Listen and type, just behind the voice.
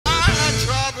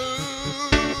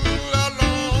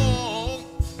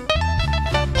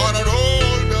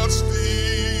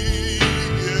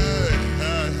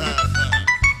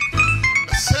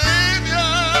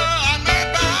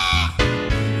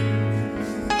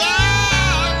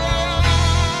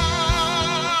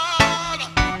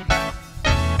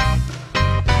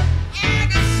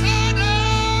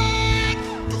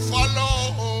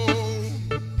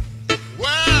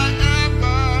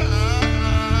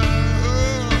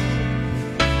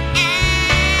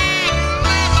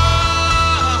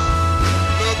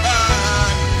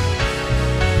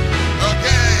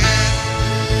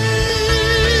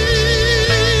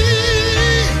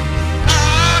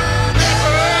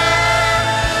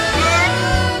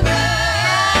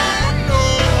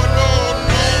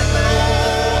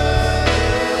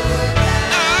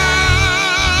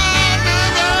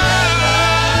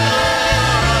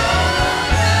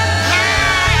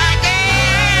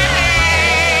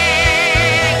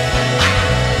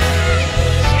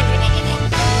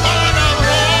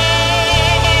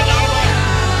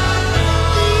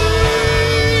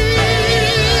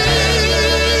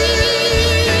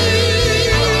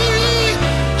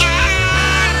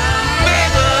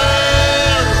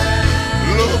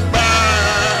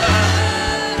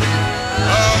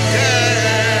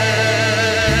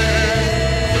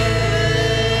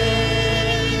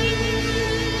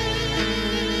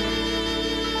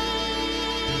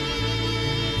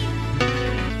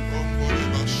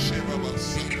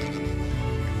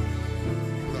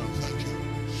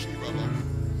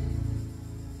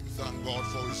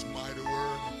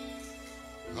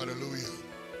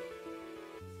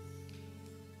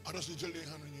I just need to lay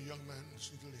hand on you, young man. I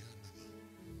just need to lay hand on you.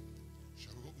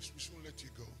 Shall we go? We soon let you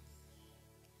go.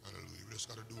 Hallelujah. We just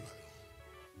got to do that.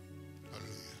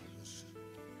 Hallelujah.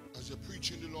 As you're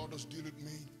preaching, the Lord does deal with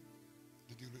me.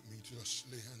 To deal with me, to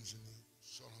just lay hands on you.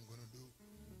 That's all I'm going to do.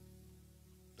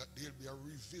 That there'll be a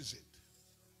revisit.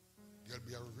 There'll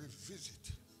be a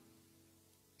revisit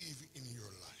even in your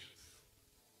life.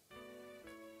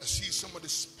 I see some of the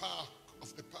spark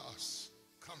of the past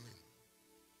coming.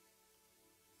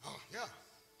 Oh, yeah,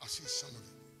 I see some of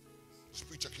it. This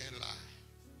preacher can't lie.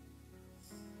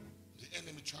 The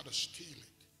enemy tried to steal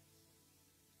it.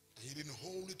 And he didn't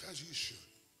hold it as he should.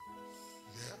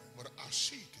 Yeah, but I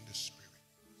see it in the spirit.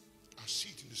 I see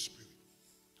it in the spirit.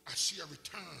 I see a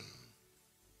return.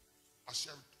 I see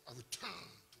a return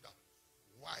to that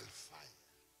wildfire.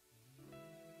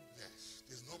 Yes,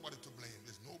 there's nobody to blame.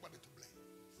 There's nobody to blame.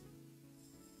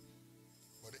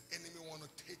 But the enemy want to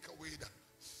take away that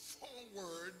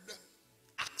forward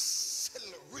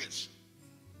acceleration.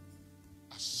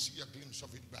 I see a glimpse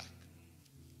of it back.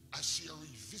 I see a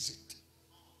revisit.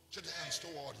 Set the hands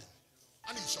toward him.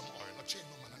 I need some oil. I change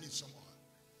no man. I need some oil.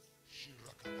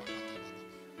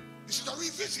 This is a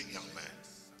revisit, young man.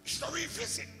 This is a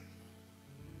revisit.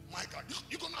 My God,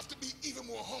 you're going to have to be even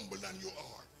more humble than you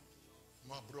are.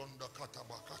 I'm telling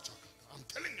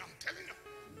you, I'm telling you.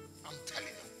 I'm telling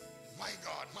you. My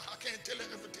God, I can't tell you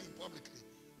everything publicly.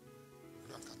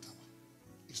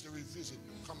 It's the revisit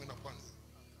coming upon you.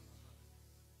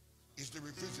 It's the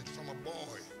revisit from a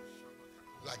boy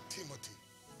like Timothy.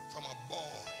 From a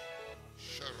boy.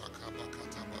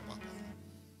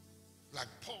 Like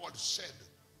Paul said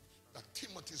that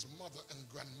Timothy's mother and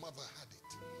grandmother had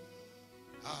it.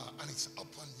 And it's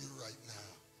upon you right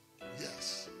now.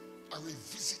 Yes. A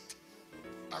revisit.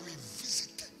 A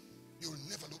revisit. You'll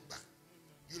never look back.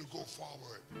 You'll go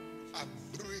forward. I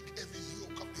break every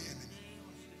yoke of the enemy.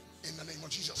 In the name of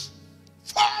Jesus.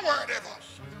 Forward ever.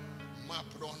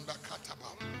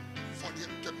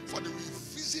 For the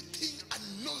revisiting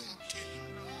anointing.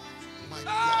 My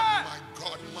God, my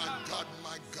God, my God,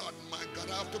 my God, my God.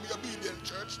 I have to be obedient,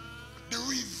 church. The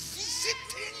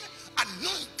revisiting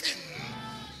anointing.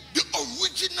 The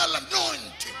original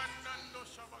anointing.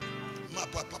 My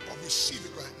Papa, receive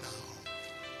it right now.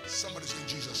 Somebody say in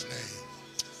Jesus' name.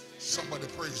 Somebody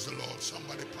praise the Lord.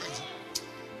 Somebody praise him.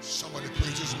 Somebody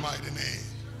praise his mighty name.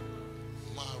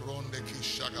 My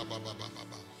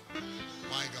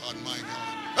God, my God. My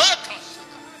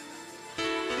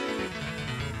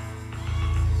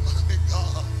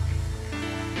God.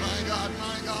 My God,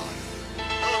 my God.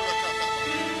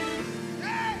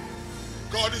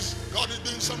 God is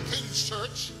doing some things,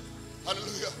 church.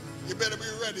 Hallelujah. You better be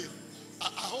ready. I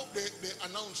hope they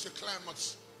announce the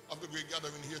climax of the great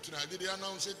gathering here tonight. Did they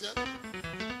announce it yet?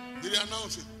 Did they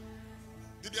announce it?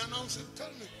 Did they announce it?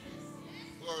 Tell me.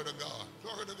 Glory to God.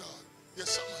 Glory to God. There's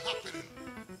something happening.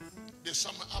 There's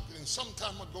something happening. Some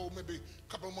time ago, maybe a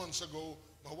couple of months ago,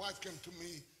 my wife came to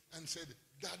me and said,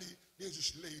 Daddy, there's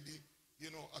this lady, you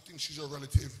know, I think she's a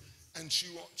relative, and she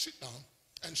wants, sit down,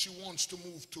 and she wants to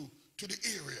move to the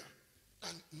area.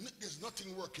 And there's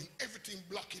nothing working. Everything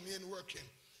blocking ain't working.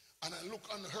 And I look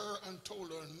on her and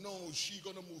told her, no, she's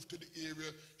going to move to the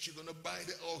area. She's going to buy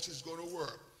the house. It's going to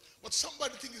work. But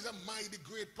somebody thinks it's a mighty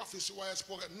great prophecy why I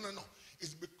spoke. No.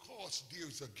 It's because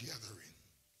there's a gathering.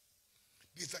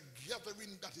 There's a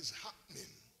gathering that is happening.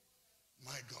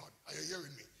 My God, are you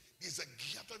hearing me? There's a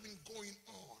gathering going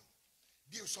on.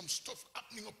 There's some stuff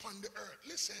happening upon the earth.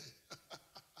 Listen.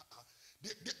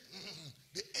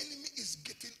 The enemy is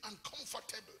getting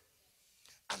uncomfortable.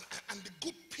 And the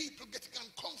good people getting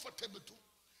uncomfortable too.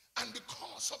 And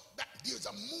because of that, there's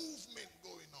a movement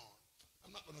going on.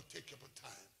 I'm not going to take up a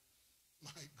time.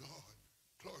 My God.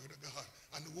 Glory to God.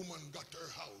 And the woman got her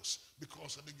house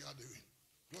because of the gathering.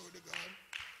 Glory to God.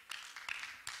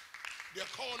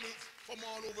 They're calling from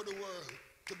all over the world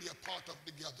to be a part of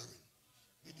the gathering.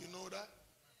 Did you know that?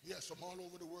 Yes, from all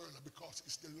over the world, because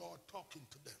it's the Lord talking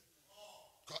to them.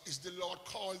 It's the Lord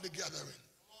called the gathering.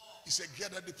 He said,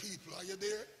 gather the people. Are you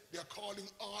there? They're calling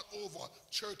all over.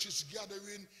 Churches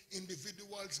gathering,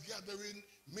 individuals gathering,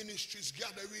 ministries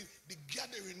gathering, the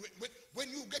gathering. When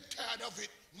you get tired of it,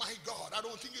 my God, I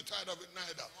don't think you're tired of it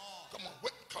neither.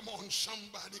 Come on,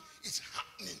 somebody. It's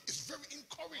happening. It's very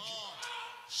encouraging.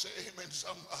 Say amen,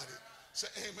 somebody. Say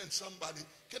amen, somebody.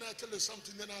 Can I tell you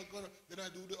something? Then I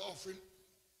do the offering.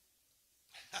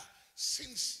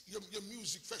 Since your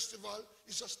music festival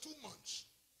is just 2 months.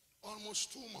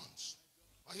 Almost 2 months.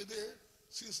 Are you there?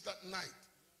 Since that night,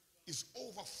 it's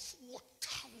over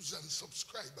 4,000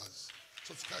 subscribers.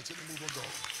 Subscribe to the Move of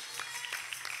God.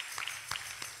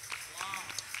 Wow.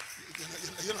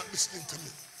 You're not listening to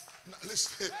me. Now,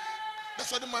 listen,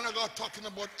 that's why the man of God talking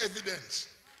about evidence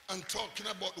and talking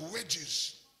about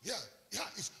wedges. Yeah,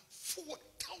 it's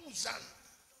 4,000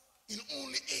 in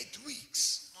only 8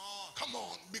 weeks. Come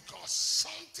on, because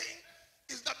something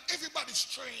is that everybody's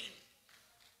trained.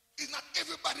 It's not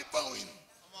everybody bowing.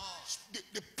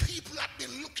 The people have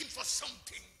been looking for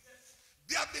something.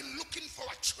 They have been looking for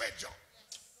a treasure.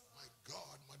 My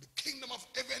God, the kingdom of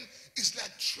heaven is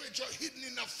like treasure hidden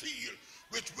in a field,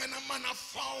 which when a man have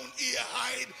found, he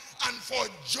hide, and for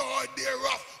joy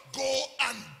thereof go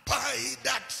and buy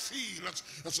that field.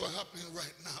 That's what's happening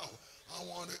right now. I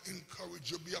want to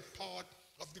encourage you, be a part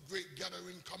of the great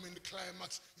gathering coming. The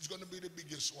climax is going to be the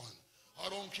biggest one. I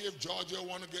don't care if Georgia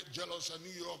want to get jealous or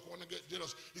New York want to get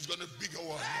jealous. It's going to be a bigger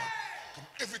one.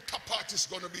 Every top artist is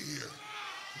going to be here.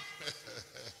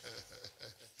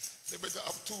 They better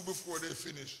have 2 before they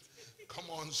finish. Come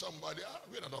on, somebody.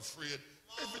 We're not afraid.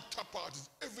 Every top artist,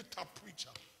 every top preacher,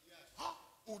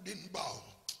 who didn't bow.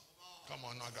 Come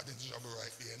on, I got in trouble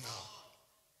right there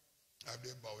now. Have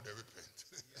they bowed, they repent.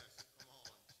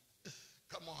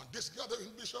 Come on, this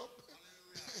gathering, Bishop,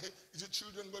 is the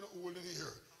children going to hold in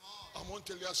here? I'm going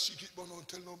to tell you a secret, but don't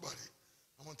tell nobody.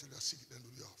 I'm going to tell you a secret and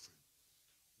do the offering.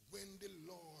 When the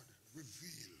Lord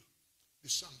revealed the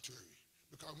sanctuary,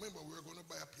 because remember, we were going to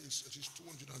buy a place that is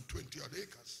 220 odd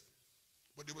acres,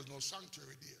 but there was no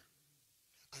sanctuary there.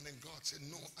 And then God said,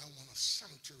 no, I want a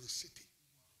sanctuary city.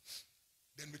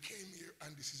 Then we came here,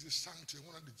 and this is the sanctuary,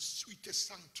 one of the sweetest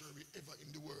sanctuary ever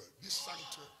in the world. This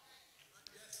sanctuary.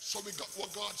 So we got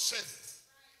what God said.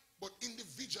 But in the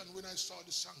vision, when I saw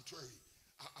the sanctuary,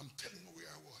 I'm telling you where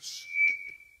I was.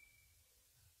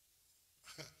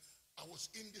 I was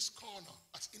in this corner,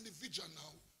 as in the vision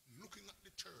now, looking at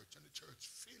the church, and the church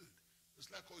filled. It's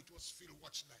like how it was filled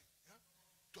watch night. Yeah?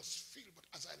 It was filled, but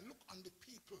as I look on the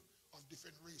people of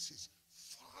different races,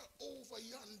 far over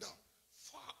yonder,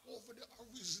 far over the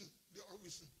horizon.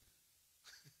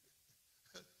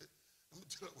 Let me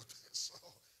tell you what I saw.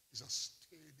 It's a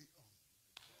stadium.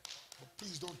 But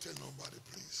please don't tell nobody,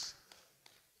 please.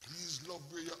 Please love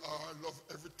where you are, love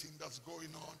everything that's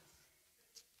going on.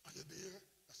 Are you there?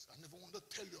 I never want to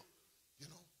tell you,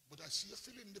 but I see you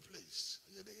filling the place.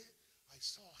 Are you there? I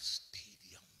saw a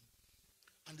stadium,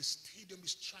 and the stadium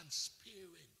is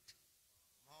transparent.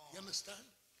 You understand?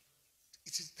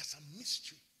 That's a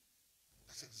mystery.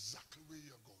 That's exactly where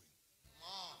you're going.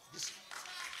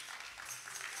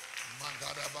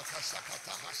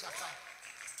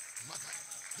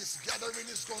 This gathering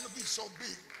is going to be so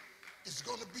big. It's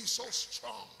going to be so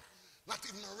strong. Not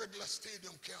even a regular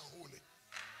stadium can hold it.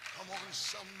 Come on,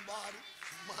 somebody.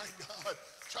 My God.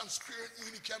 Transparent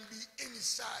meaning it can be any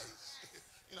size.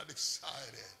 You're not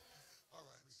excited. All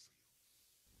right.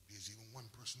 There's even one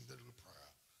person need a little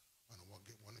prayer. I don't want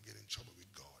to get in trouble with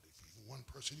God. If even one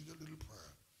person need a little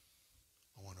prayer,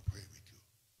 I want to pray with you.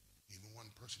 Even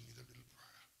one person need a little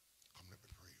prayer. Come, let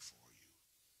me pray for you.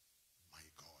 My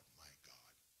God, my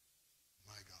God,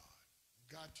 my God.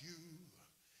 Got you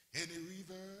any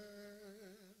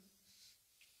rivers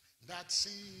that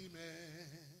seemeth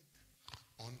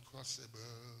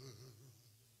uncrossable?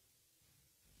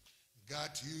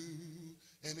 Got you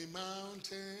any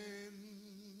mountain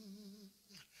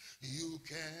you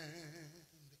can't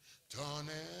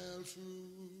tunnel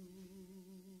through?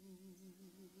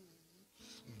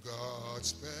 God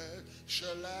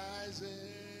specializes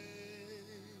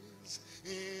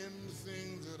in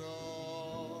things that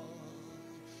are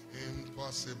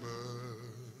impossible.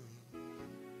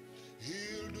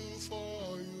 He'll do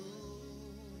for you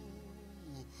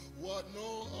what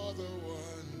no other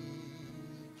one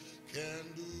can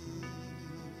do.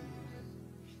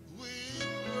 We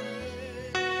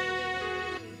pray,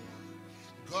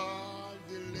 God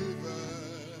deliver.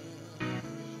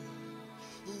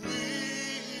 We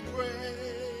pray,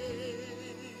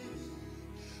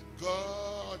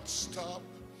 God stop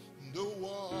the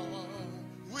war.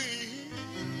 We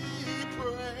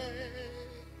pray,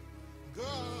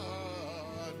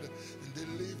 God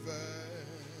deliver.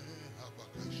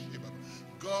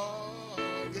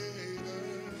 God gave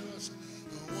us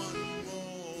one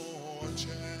more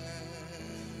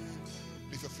chance.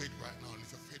 Lift your faith right now.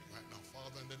 Lift your faith right now.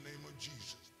 Father, in the name of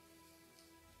Jesus,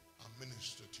 I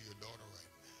minister to your daughter right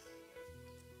now.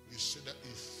 You said that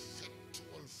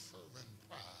effectual fervent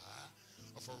prayer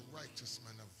of a righteous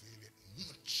man availeth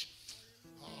much.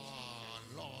 Ah,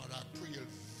 Lord, I pray you'll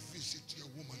visit your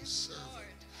woman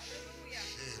servant.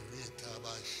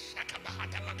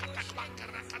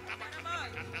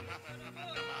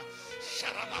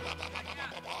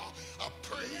 I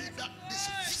pray that this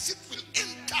visit will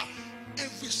enter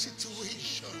every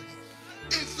situation,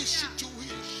 every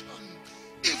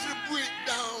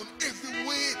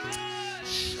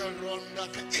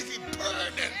every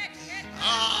burden,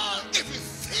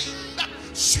 everything that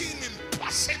seemed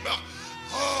impossible.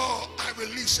 Oh, I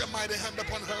release your mighty hand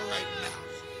upon her right now.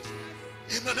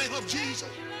 In the name of Jesus.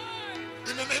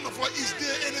 In the name of what? Is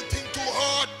there anything too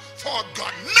hard for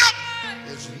God? No!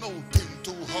 There's no thing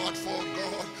too hard for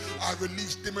God. I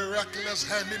release the miraculous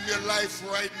hand in your life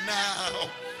right now.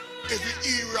 Every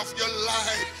area of your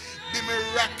life, the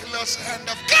miraculous hand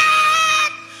of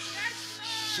God.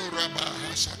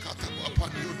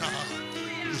 Upon you now.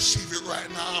 Receive it right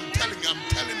now. I'm telling you,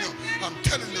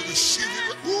 receive it.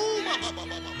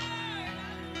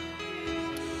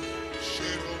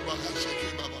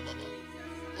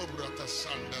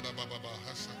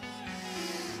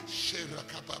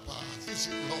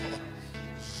 Visit Lord.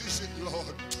 Visit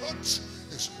Lord. Touch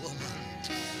this woman.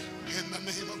 In the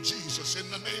name of Jesus. In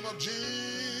the name of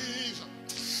Jesus.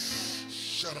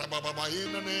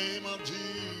 In the name of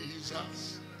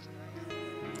Jesus.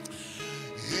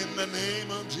 In the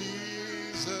name of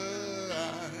Jesus,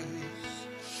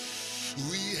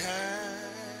 we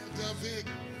have the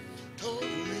victory.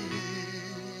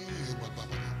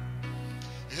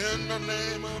 In the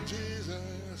name of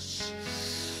Jesus,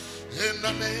 in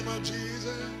the name of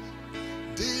Jesus,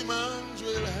 demons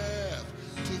will have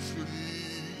to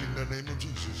flee. In the name of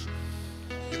Jesus,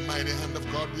 the mighty hand of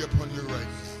God be upon you right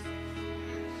now.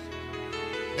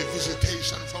 The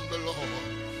visitation from the Lord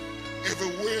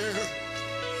everywhere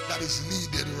that is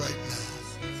needed right now.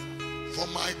 For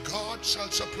my God shall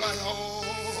supply all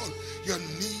your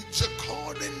needs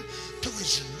according to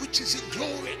his riches in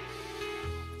glory.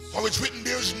 For it's written,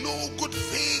 there is no good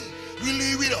thing will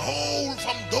he withhold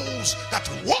from those that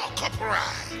walk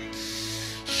upright.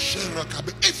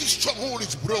 Every stronghold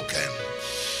is broken,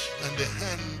 and the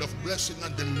hand of blessing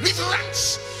and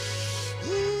deliverance,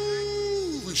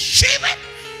 receive it.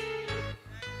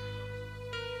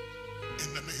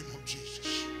 In the name of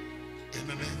Jesus. In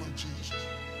the name of Jesus.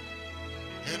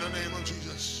 In the name of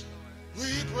Jesus.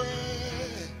 We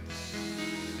pray.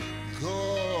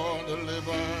 God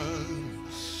deliver.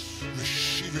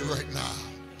 Receive it right now.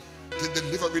 The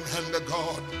delivering hand of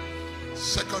God.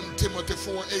 2 Timothy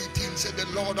 4:18 said the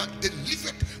Lord hath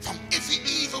delivered from every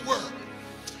evil work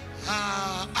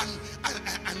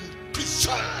and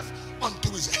preserve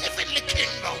unto his heavenly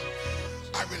kingdom.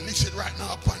 I release it right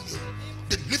now upon you.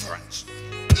 Deliverance,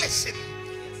 blessing,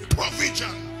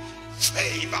 provision,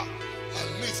 favor. I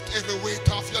lift every weight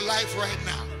off your life right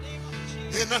now.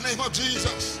 In the name of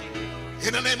Jesus.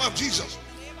 In the name of Jesus.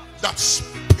 That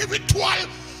spiritual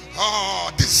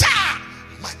desire,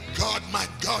 my God, my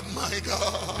God, my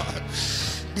God,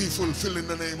 be fulfilled in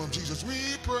the name of Jesus.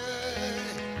 We pray.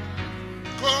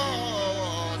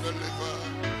 God deliver.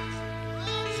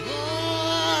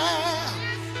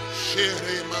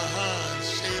 Shere Mahan,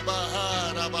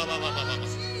 Shebahara Baba.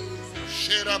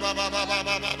 Shera Baba Baba.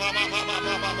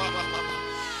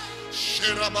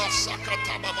 Sheraba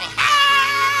Sakata Baba.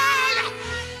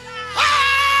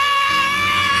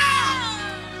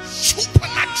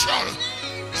 Supernatural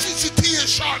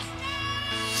visitation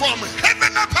from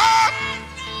heaven above.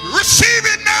 Receive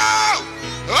it now.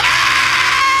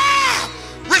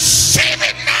 Receive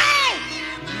it now.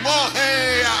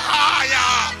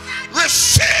 Mohaya.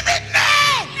 Receive it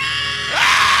now.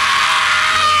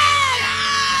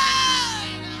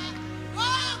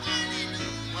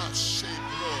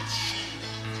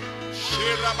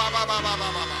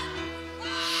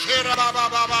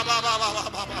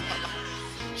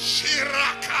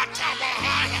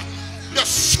 The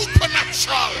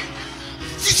supernatural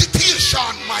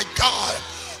visitation, my God,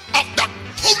 of the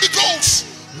Holy Ghost.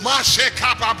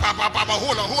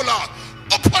 Hold on.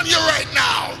 Upon you right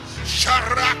now.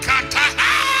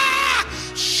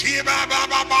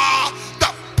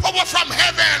 The power from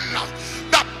heaven.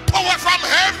 The power from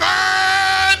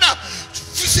heaven.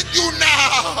 Visit you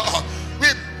now. We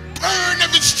burn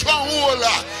every stronghold,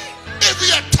 every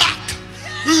attack.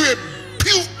 We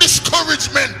rebuke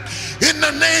discouragement in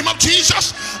the name of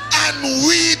Jesus, and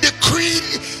we decree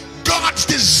God's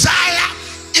desire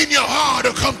in your heart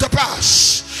to come to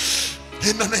pass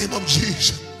in the name of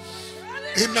Jesus.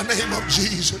 In the name of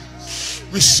Jesus.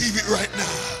 Receive it right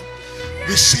now.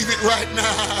 Receive it right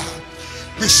now.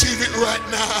 Receive it right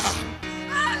now.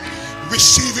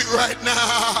 Receive it right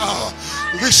now.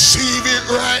 Receive it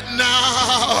right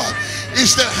now.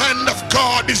 Is the hand of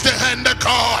God. Is the hand of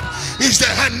God. Is the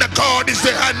hand of God. Is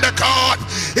the hand of God.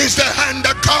 Is the hand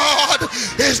of God.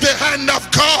 Is the hand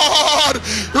of God.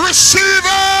 Receive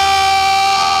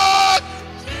it.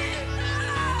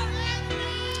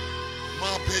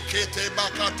 Mapekete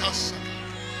bakatas.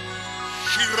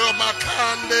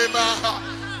 Shiromakande baha.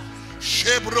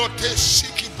 Shebrote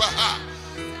sikibaha.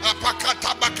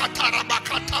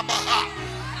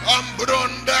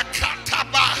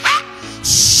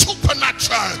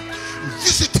 Supernatural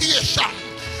visitation,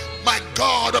 my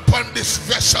God, upon this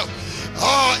vessel.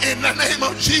 Oh, in the name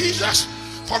of Jesus.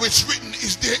 For it's written,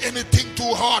 is there anything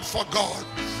too hard for God?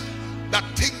 That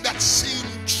thing that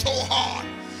seemed so hard,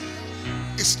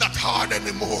 it's not hard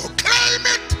anymore. Claim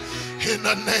it in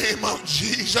the name of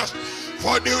Jesus.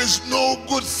 For there is no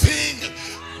good thing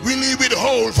will he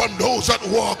withhold from those that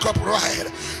walk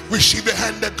upright. Receive the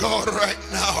hand of God right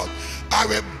now. I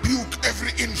rebuke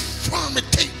every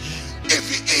infirmity,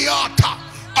 every aorta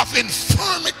of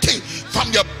infirmity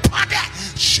from your body.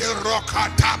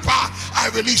 I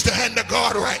release the hand of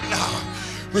God right now.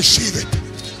 Receive it.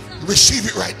 Receive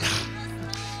it right now.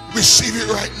 Receive it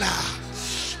right now.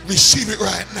 Receive it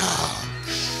right now.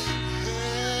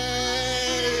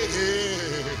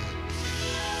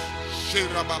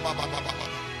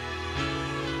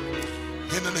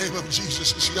 In the name of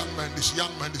Jesus, this young man,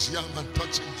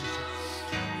 touch him, Jesus.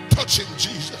 Touch him,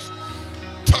 Jesus.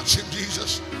 Touch him,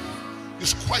 Jesus.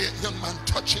 This quiet young man,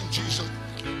 touch him, Jesus.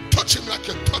 Touch him like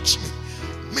you touched me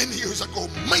many years ago.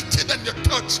 Mighty than you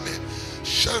touched me.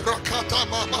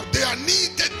 They are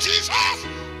needed, Jesus.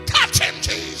 Touch him,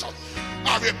 Jesus.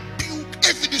 I rebuke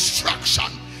every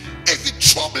distraction, every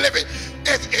trouble,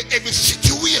 every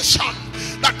situation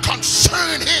that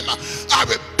concern him. I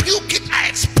rebuke it. I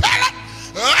expel it.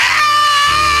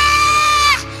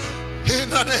 In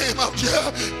the name of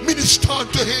Jesus, minister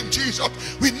to him, Jesus.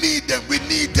 We need them. We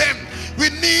need them. We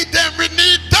need them. We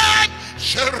need them.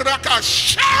 Shiraka,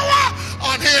 shower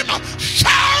on him.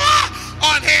 Shower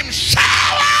on him.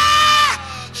 Shower.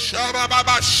 Shower,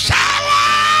 Baba.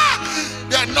 Shower.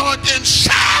 The anointing.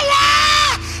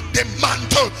 Shower. The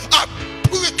mantle. I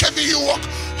break every yoke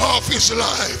of his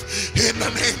life in the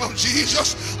name of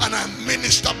Jesus, and I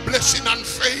minister blessing and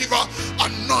favor,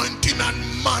 anointing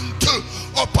and mantle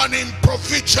upon him,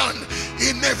 provision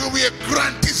in every way.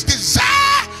 Grant his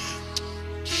desire.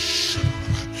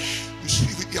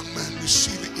 Receive it, young man.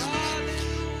 Receive it, young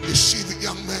man. Receive it,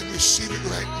 young man. Receive it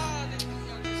right now.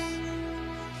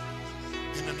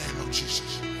 In the name of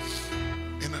Jesus.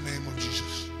 In the name of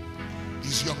Jesus.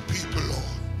 These young people,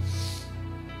 Lord,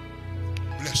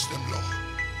 bless them, Lord.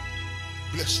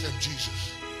 Bless them,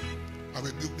 Jesus. I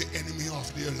rebuke the enemy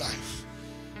of their life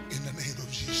in the name of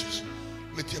Jesus.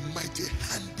 Let your mighty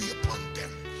hand be upon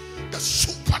them. The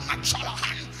supernatural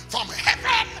hand from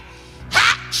heaven.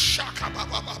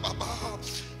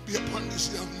 Be upon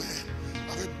this young man.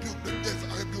 I rebuke the devil.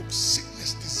 I rebuke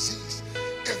sickness, disease,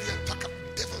 every attack of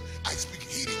the devil. I speak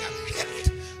healing and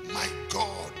health, my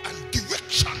God, and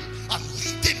direction and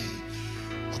leading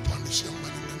upon this young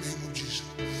man in the name of Jesus.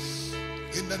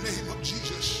 In the name of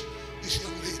Jesus, this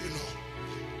young lady, Lord,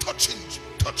 touch him,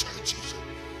 touch her, Jesus.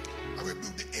 I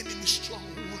rebuke the enemy's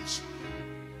strongholds,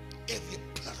 every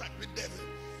plot of the devil,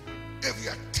 every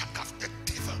attack of the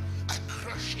devil. I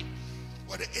crush it.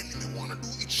 What the enemy want to do,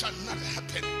 it shall not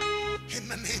happen. In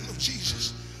the name of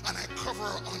Jesus, and I cover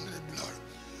her under the blood,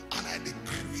 and I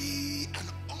decree an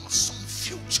awesome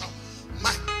future.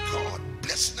 My God,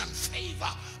 blessing and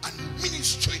favor and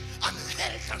ministry and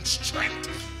health and strength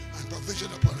and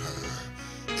provision upon her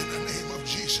in the name of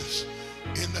Jesus.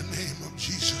 In the name of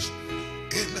Jesus.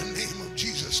 In the name of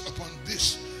Jesus, upon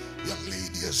this young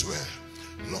lady as well.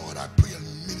 Lord, I pray and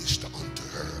minister unto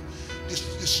her.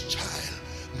 This child,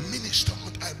 minister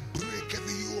unto her. I break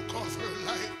every yoke off her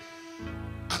life,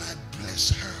 and I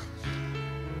bless her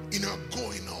in her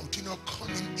going out, in her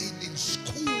coming in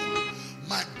school.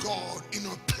 My God, in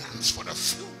her plans for the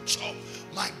future.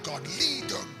 My God,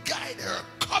 lead her, guide her,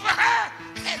 cover her,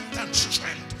 health and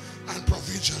strength and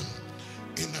provision.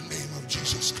 In the name of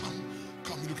Jesus, come.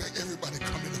 You look like everybody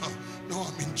coming out. No,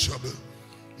 I'm in trouble.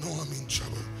 No, I'm in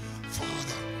trouble.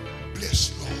 Father,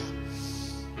 bless, Lord,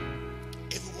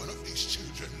 every one of these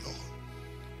children, Lord.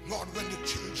 Lord, when the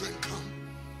children come,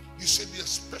 you said be a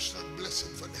special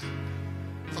blessing for them.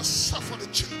 For suffer the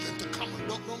children to come.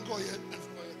 Don't go yet.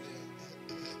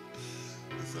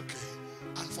 It's okay.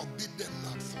 And forbid them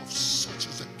not, for such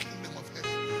is the kingdom of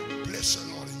heaven. Bless the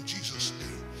Lord in Jesus'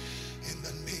 name. In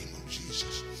the name of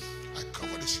Jesus. I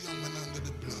cover this young man under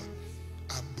the blood.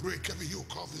 I break every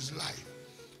yoke of his life.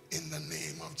 In the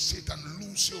name of Satan,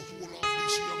 loose your hold of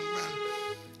this young man.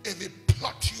 Every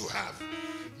plot you have,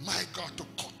 my God, to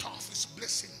cut off his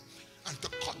blessing and to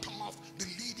cut him off the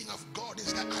leading of God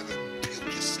is that I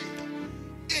rebuke you, Satan.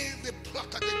 Every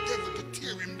plot of the devil to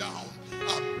tear him down,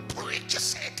 I break you,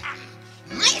 Satan.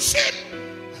 Loose him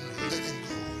and let him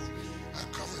go. I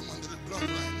cover him under the blood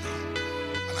right now.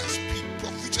 And I speak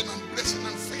provision and blessing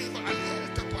and favor and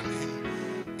health upon him.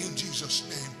 In Jesus'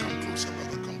 name. Come closer,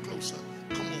 brother. Come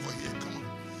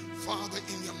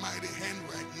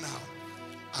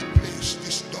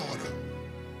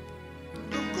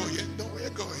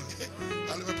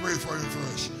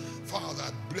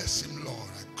bless him, Lord.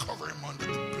 I cover him under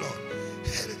the blood.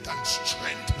 Health and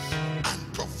strength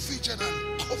and provision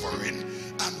and covering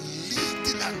and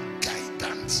leading and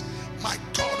guidance, my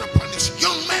God, upon this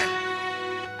young man.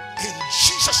 In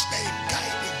Jesus' name,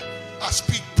 guide him. I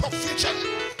speak provision.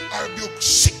 I rebuke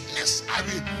sickness. I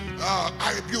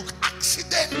rebuke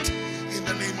accident in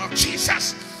the name of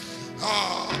Jesus.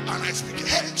 And I speak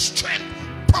health, strength,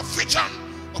 provision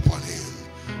upon him.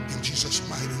 In Jesus'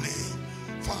 mighty name.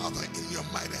 Father, in your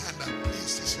mighty hand, I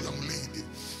place this young lady.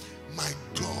 My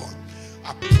God,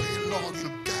 I pray, Lord,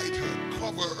 you'll guide her,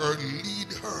 cover her,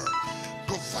 lead her,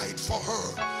 provide for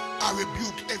her. I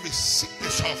rebuke every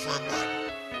sickness of her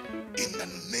body. In the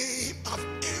name of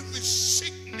every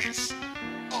sickness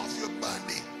of your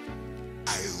body,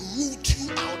 I root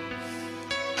you out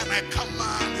and I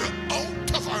command you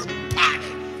out of her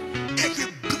body.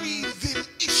 Every breathing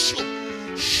issue,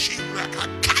 Shiraka,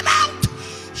 come out.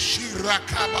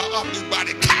 Shirakaba of the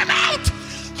body, come out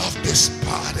of this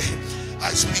body.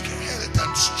 I speak health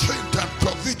and strength and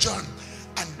provision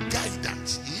and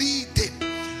guidance, leading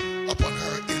upon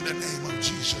her in the name of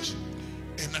Jesus.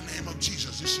 In the name of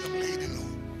Jesus, this young lady,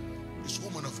 Lord, this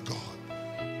woman of God,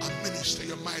 I minister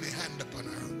your mighty hand upon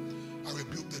her. I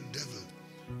rebuke the devil,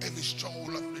 every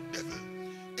stronghold of the devil,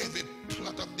 every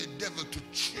plot of the devil to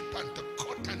trip and to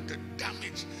cut and to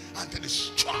damage and to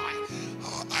destroy.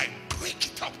 I break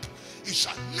it up. It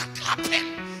shall not happen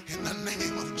in the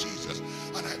name of Jesus.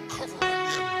 And I cover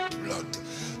her in your blood.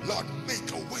 Lord,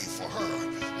 make a way for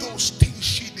her. Those things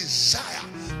she desire,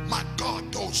 my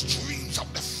God, those dreams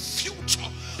of the future.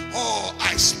 Oh,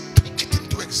 I speak it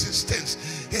into existence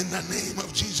in the name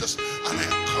of Jesus. And I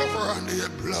cover her under your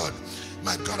blood.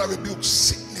 My God, I rebuke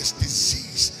sickness,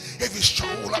 disease, every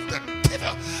stronghold of the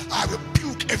devil. I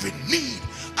rebuke every need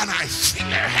and I fill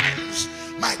her hands,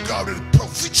 my God, with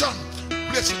provision,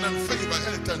 blessing and favor,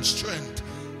 health and strength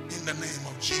in the name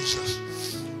of Jesus.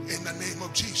 In the name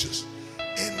of Jesus.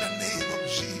 In the name of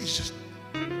Jesus.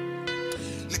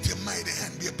 Let your mighty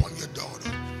hand be upon your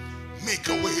daughter. Make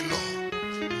a way, Lord.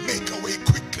 Make a way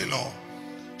quickly, Lord.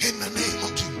 In the name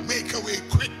of Jesus, make a way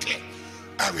quickly.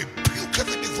 I rebuke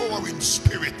every devouring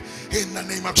spirit in the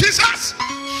name of Jesus.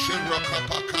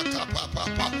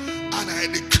 And I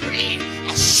decree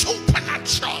a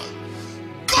supernatural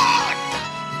God,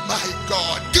 my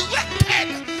God,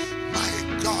 directed,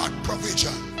 my God,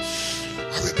 provision.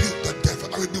 I rebuke the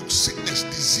devil. I rebuke sickness,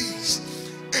 disease,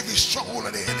 every stronghold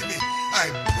of the enemy. I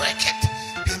break it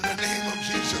in the name of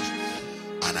Jesus.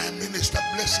 And I minister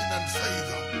blessing and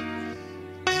favor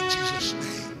in Jesus'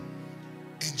 name.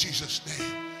 In Jesus'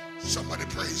 name. Somebody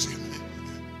praise him.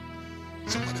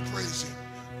 Somebody praise him.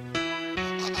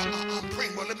 I'm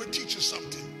praying, but let me teach you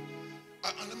something.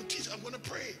 I'm going to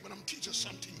pray, but I'm teaching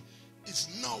something. It's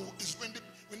when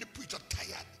the preacher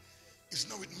tired. It's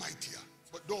now it mightier.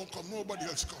 But don't come, nobody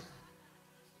else come.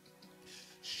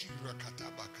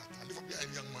 Lift up your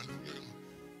hand, young man.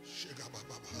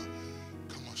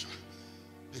 Come on, sir.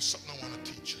 There's something I want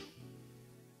to teach you.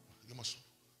 You must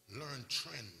learn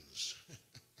trends.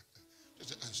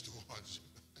 Just the hands towards you.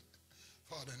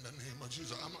 Father, in the name of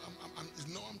Jesus,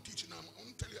 I'm teaching. I'm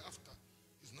going to tell you after.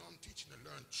 It's now I'm teaching to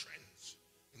learn trends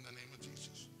in the name of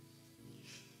Jesus.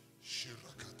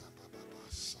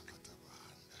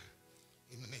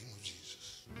 In the name of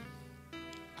Jesus,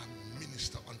 I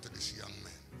minister unto this young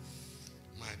man.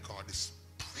 My God is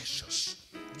precious.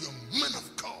 You're man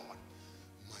of God.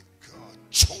 My God,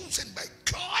 chosen by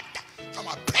God from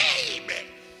a baby.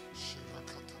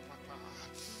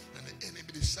 And the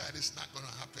enemy decide it's not going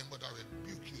to happen, but I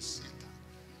rebuke you, Satan.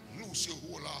 Loose your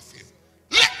hold off him.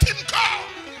 Let him go.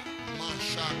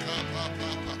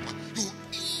 You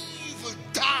evil,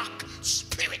 dark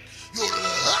spirit. You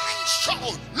lying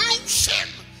stronghold. Loose him.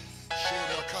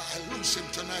 I loose him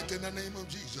tonight in the name of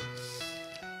Jesus.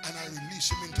 And I release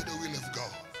him into the will of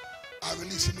God. I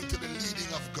release him into the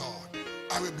leading of God.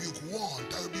 I rebuke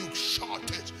want. I rebuke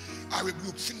shortage. I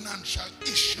rebuke financial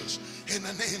issues in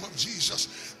the name of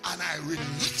Jesus. And I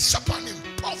release upon him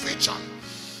provision,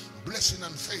 blessing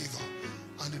and favor.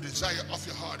 And the desire of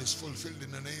your heart is fulfilled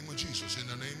in the name of Jesus. In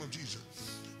the name of Jesus.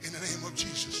 In the name of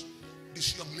Jesus.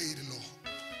 This young lady, Lord,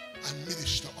 I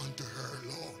minister unto her,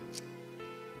 Lord.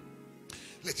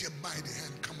 Let your mighty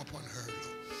hand come upon her,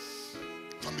 Lord.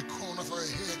 From the crown of her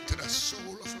head to the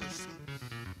sole of her feet.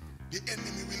 The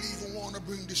enemy will even want to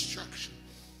bring distraction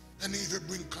and even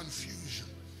bring confusion.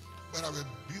 But I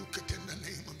rebuke it in the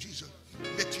name of Jesus.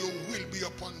 Let your will be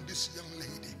upon this young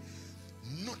lady.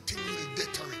 Nothing will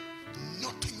deter it.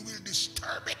 Nothing will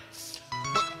disturb it.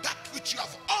 But that which you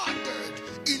have ordered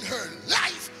in her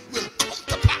life will come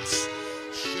to pass.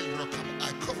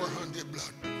 I cover her in the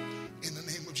blood. In the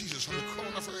name of Jesus.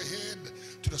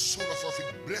 the sole of our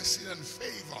feet, blessing and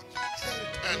favor,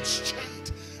 health and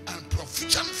strength, and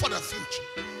provision for the future.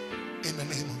 In the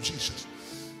name of Jesus.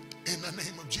 In the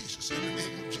name of Jesus. In the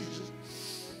name of Jesus.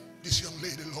 This young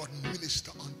lady, Lord,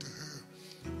 minister unto her.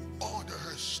 Order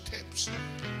her steps.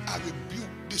 I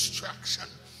rebuke distraction.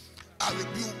 I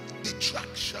rebuke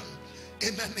detraction.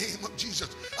 In the name of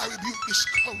Jesus. I rebuke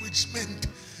discouragement.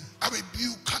 I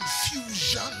rebuke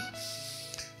confusion.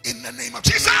 In the name of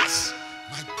Jesus.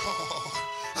 My God,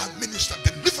 I minister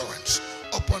deliverance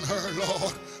upon her,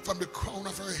 Lord, from the crown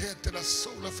of her head to the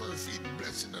sole of her feet,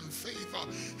 blessing and favor,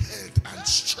 health and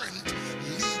strength,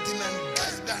 leading and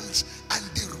guidance and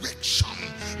direction,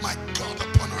 my God,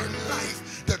 upon her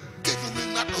life. The devil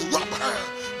will not rob her,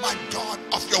 my God,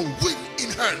 of your will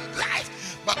in her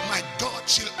life, but my God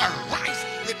shall arise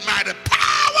with mighty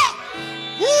power.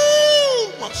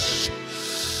 Woo!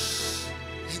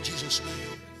 In Jesus'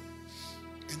 name.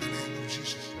 In the name of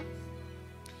Jesus.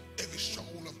 Every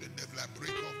stronghold of the devil, I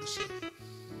break off the sin.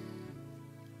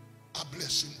 I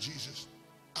bless him, Jesus.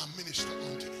 I minister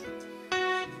unto him.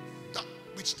 That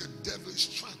which the devil is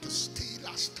trying to steal,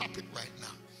 I stop it right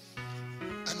now.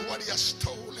 And what he has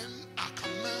stolen, I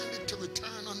command it to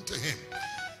return unto him.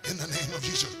 In the name of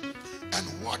Jesus. And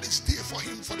what is there for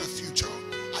him for the future,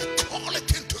 I call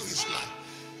it into his life.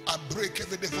 I break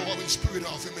every devouring spirit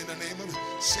off him in the name of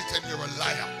Satan. You're a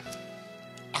liar.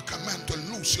 I command to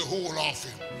loose your hold off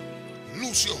him.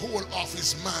 Loose your hold off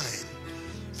his mind.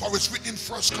 For it's written in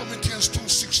 1 Corinthians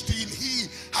 2:16, he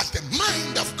has the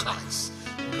mind of Christ.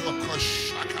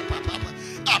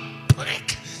 I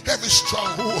break every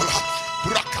stronghold,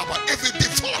 every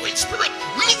devouring spirit,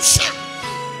 loose him.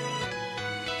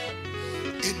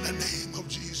 In the name of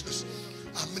Jesus,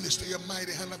 I minister your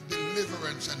mighty hand of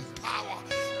deliverance and power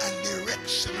and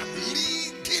direction and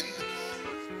leading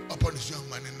upon this young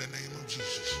man in the name of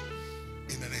Jesus.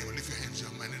 In the name of, lift your hands,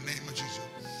 young man, in the name of Jesus.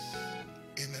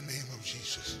 In the name of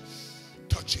Jesus.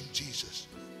 Touch him, Jesus.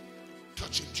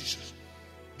 Touch him, Jesus.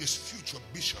 This future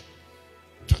bishop,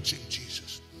 touch him,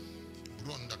 Jesus.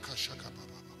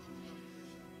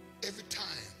 Every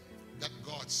time that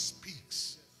God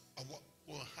speaks of what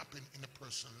will happen in a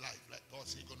person's life, like God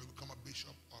says you're going to become a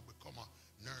bishop or become a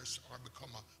nurse or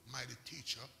become a mighty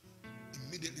teacher,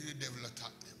 immediately the devil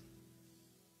attacked them.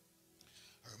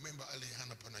 I remember I lay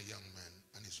hand upon a young man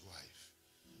and his wife,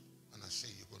 and I say,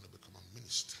 you're going to become a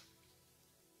minister.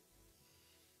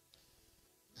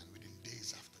 And within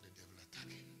days after, the devil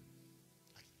attacked him.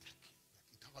 I attack him.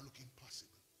 It never looked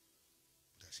impossible.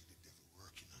 But I see the devil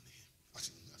working on him. I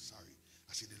said, no, sorry.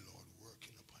 I see the Lord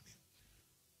working upon him.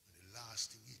 And the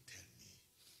last thing he tell me,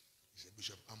 he said,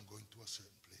 Bishop, I'm going to a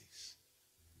certain place.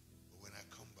 But when I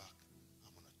come back,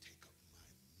 I'm going to take up my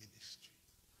ministry.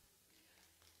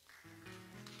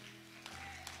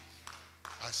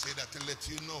 I say that to let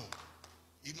you know,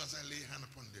 even as I lay hand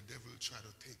upon the devil, try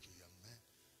to take you, young man.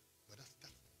 But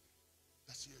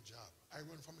that's your job. I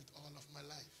run from it all of my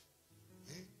life.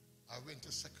 Eh? I went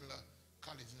to secular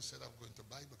college instead of going to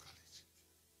Bible college.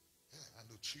 Yeah, I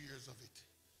do 3 years of it.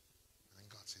 And then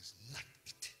God says, not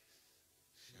it.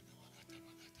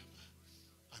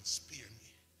 And spare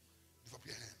me. Lift up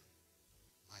your hand.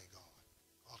 My God.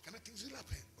 All kind of things will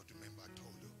happen. But remember, I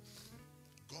told you,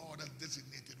 God has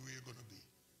designated where you're going to be.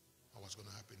 And what's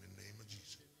going to happen in the name of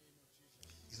Jesus.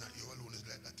 It's not you alone is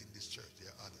like that in this church.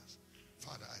 There are others.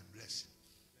 Father, I bless you.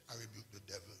 I rebuke the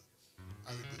devil.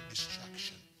 I rebuke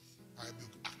distraction. I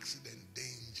rebuke accident,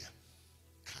 danger,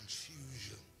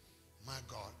 confusion. My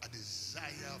God, a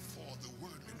desire for the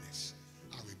worldliness.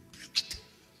 I rebuke it.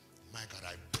 My God,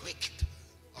 I break it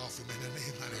off him in the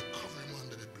name and I cover him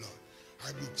under the blood.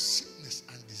 I rebuke sickness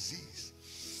and disease.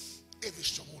 Every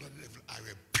stronghold of the devil, I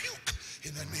rebuke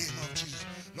in the name of Jesus.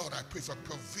 Lord, I pray for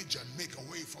provision. Make a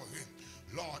way for him.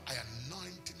 Lord, I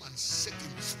anoint him and set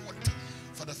him forth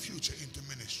for the future into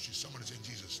ministry.